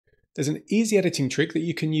There's an easy editing trick that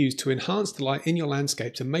you can use to enhance the light in your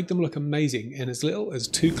landscapes and make them look amazing in as little as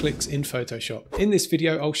 2 clicks in Photoshop. In this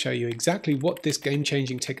video, I'll show you exactly what this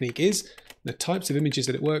game-changing technique is, the types of images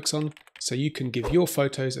that it works on, so you can give your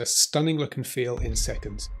photos a stunning look and feel in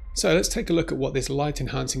seconds. So let's take a look at what this light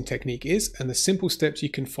enhancing technique is and the simple steps you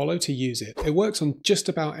can follow to use it. It works on just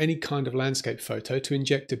about any kind of landscape photo to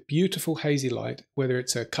inject a beautiful hazy light, whether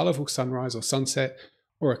it's a colourful sunrise or sunset,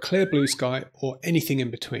 or a clear blue sky, or anything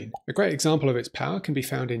in between. A great example of its power can be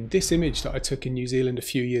found in this image that I took in New Zealand a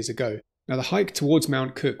few years ago. Now the hike towards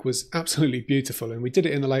Mount Cook was absolutely beautiful, and we did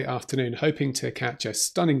it in the late afternoon hoping to catch a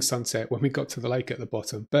stunning sunset when we got to the lake at the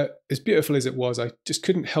bottom. But as beautiful as it was, I just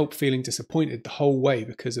couldn't help feeling disappointed the whole way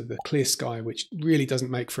because of the clear sky, which really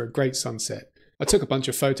doesn't make for a great sunset. I took a bunch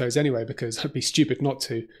of photos anyway because I'd be stupid not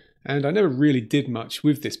to, and I never really did much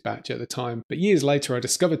with this batch at the time, but years later I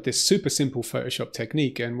discovered this super simple Photoshop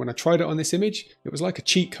technique, and when I tried it on this image, it was like a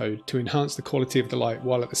cheat code to enhance the quality of the light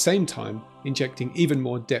while at the same time injecting even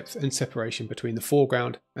more depth and separation between the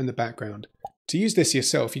foreground and the background. To use this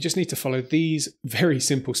yourself, you just need to follow these very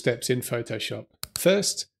simple steps in Photoshop.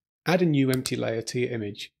 First, add a new empty layer to your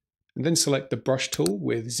image, and then select the brush tool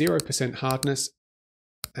with 0% hardness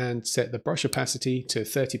and set the brush opacity to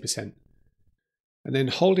 30%. And then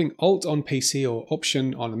holding Alt on PC or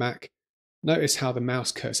Option on a Mac, notice how the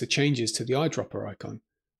mouse cursor changes to the eyedropper icon.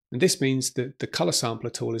 And this means that the color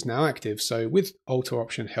sampler tool is now active, so with Alt or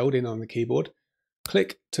Option held in on the keyboard,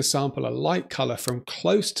 click to sample a light color from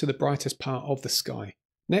close to the brightest part of the sky.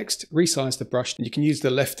 Next, resize the brush, and you can use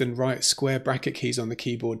the left and right square bracket keys on the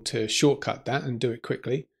keyboard to shortcut that and do it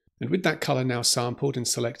quickly. And with that color now sampled and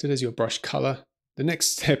selected as your brush color, the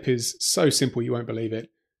next step is so simple you won't believe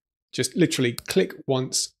it. Just literally click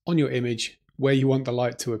once on your image where you want the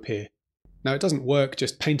light to appear. Now it doesn't work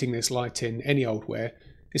just painting this light in any old where.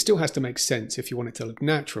 It still has to make sense if you want it to look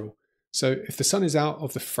natural. So if the sun is out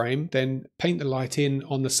of the frame, then paint the light in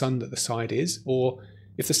on the sun that the side is, or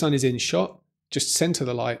if the sun is in shot, just center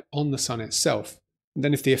the light on the sun itself. And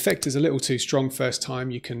then if the effect is a little too strong first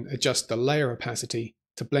time, you can adjust the layer opacity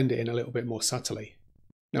to blend it in a little bit more subtly.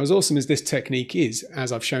 Now, as awesome as this technique is,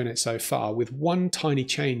 as I've shown it so far, with one tiny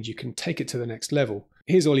change you can take it to the next level.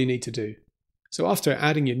 Here's all you need to do. So after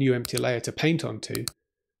adding your new empty layer to paint onto,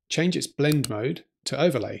 change its blend mode to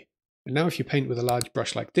overlay. And now if you paint with a large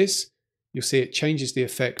brush like this, you'll see it changes the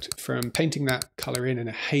effect from painting that colour in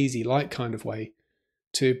a hazy light kind of way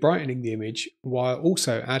to brightening the image while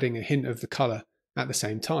also adding a hint of the colour at the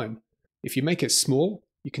same time. If you make it small,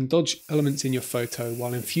 you can dodge elements in your photo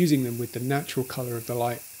while infusing them with the natural colour of the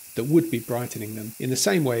light that would be brightening them, in the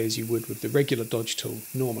same way as you would with the regular dodge tool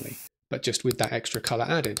normally, but just with that extra colour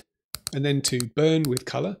added. And then to burn with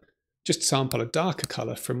colour, just sample a darker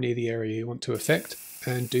colour from near the area you want to affect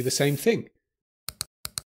and do the same thing.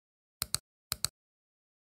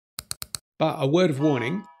 But a word of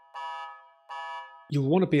warning, you'll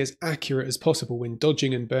want to be as accurate as possible when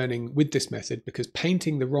dodging and burning with this method, because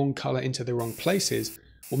painting the wrong colour into the wrong places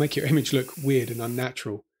will make your image look weird and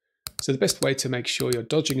unnatural. So the best way to make sure you're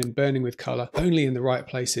dodging and burning with colour only in the right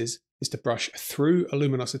places is to brush through a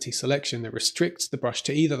luminosity selection that restricts the brush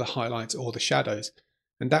to either the highlights or the shadows.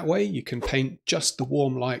 And that way you can paint just the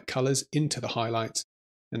warm light colours into the highlights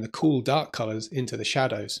and the cool dark colours into the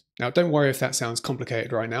shadows. Now don't worry if that sounds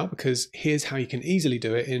complicated right now, because here's how you can easily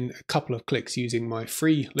do it in a couple of clicks using my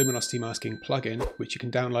free luminosity masking plugin, which you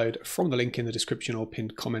can download from the link in the description or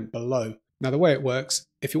pinned comment below. Now the way it works,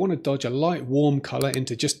 if you want to dodge a light warm colour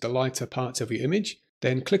into just the lighter parts of your image,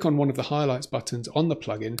 then click on one of the highlights buttons on the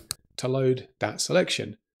plugin to load that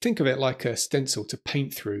selection. Think of it like a stencil to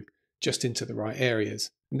paint through, just into the right areas.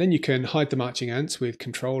 And then you can hide the marching ants with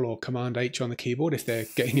Ctrl or Command H on the keyboard if they're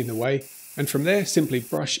getting in the way. And from there, simply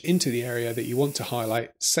brush into the area that you want to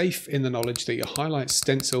highlight, safe in the knowledge that your highlight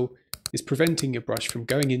stencil is preventing your brush from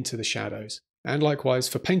going into the shadows. And likewise,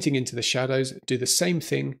 for painting into the shadows, do the same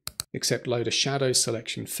thing, except load a shadows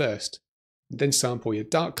selection first. Then sample your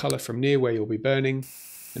dark colour from near where you'll be burning,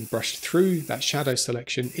 and brush through that shadow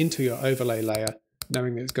selection into your overlay layer,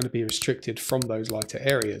 knowing that it's going to be restricted from those lighter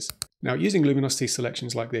areas. Now, using luminosity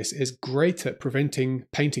selections like this is great at preventing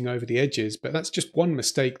painting over the edges, but that's just one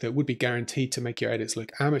mistake that would be guaranteed to make your edits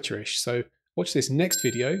look amateurish. So watch this next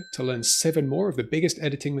video to learn 7 more of the biggest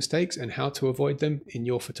editing mistakes and how to avoid them in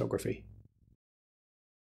your photography.